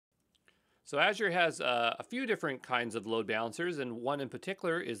So Azure has a few different kinds of load balancers, and one in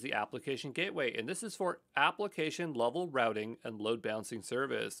particular is the application gateway. And this is for application level routing and load balancing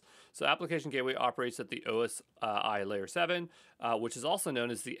service. So application gateway operates at the OSI layer 7, which is also known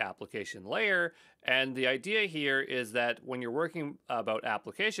as the application layer. And the idea here is that when you're working about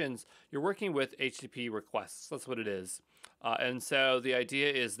applications, you're working with HTTP requests. That's what it is. And so the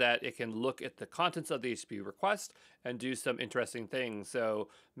idea is that it can look at the contents of the HTTP request and do some interesting things. So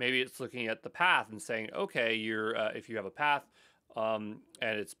maybe it's looking at the path and saying, okay, if you have a path and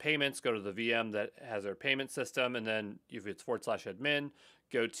it's payments, go to the VM that has our payment system, and then if it's /admin,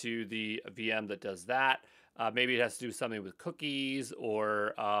 go to the VM that does that. Maybe it has to do something with cookies,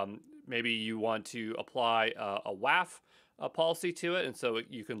 or maybe you want to apply a WAF policy to it, and so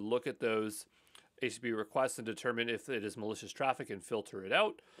you can look at those HTTP requests and determine if it is malicious traffic and filter it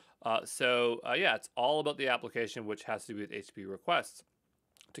out. Yeah, it's all about the application, which has to do with HTTP requests.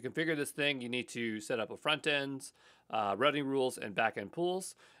 To configure this thing, you need to set up a front ends, routing rules, and backend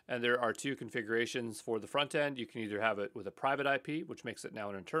pools. And there are two configurations for the front end. You can either have it with a private IP, which makes it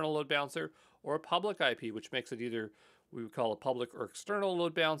now an internal load balancer, or a public IP, which makes it either we would call a public or external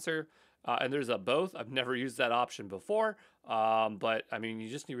load balancer. And there's a both. I've never used that option before, but I mean, you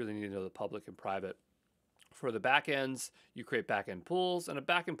just really need to know the public and private. For the backends, you create backend pools, and a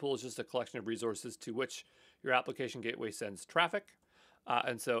backend pool is just a collection of resources to which your application gateway sends traffic.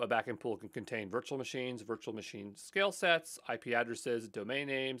 And so a backend pool can contain virtual machines, virtual machine scale sets, IP addresses, domain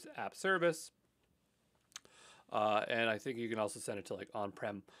names, app service. And I think you can also send it to like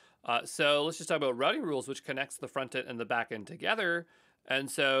on-prem. So let's just talk about routing rules, which connects the front end and the back end together. And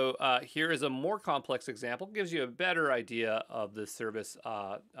so here is a more complex example, gives you a better idea of the service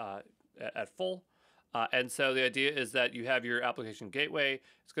at full. And so the idea is that you have your application gateway.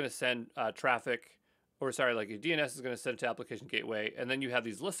 It's going to send traffic, or sorry, like your DNS is going to send it to application gateway. And then you have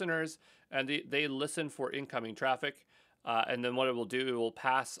these listeners, and they listen for incoming traffic. And then what it will do, it will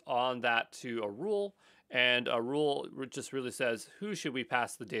pass on that to a rule. And a rule just really says, who should we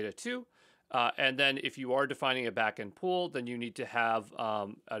pass the data to? And then if you are defining a backend pool, then you need to have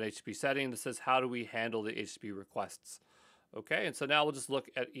an HTTP setting that says, how do we handle the HTTP requests? Okay, and so now we'll just look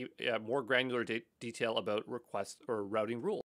at more granular detail about request or routing rules.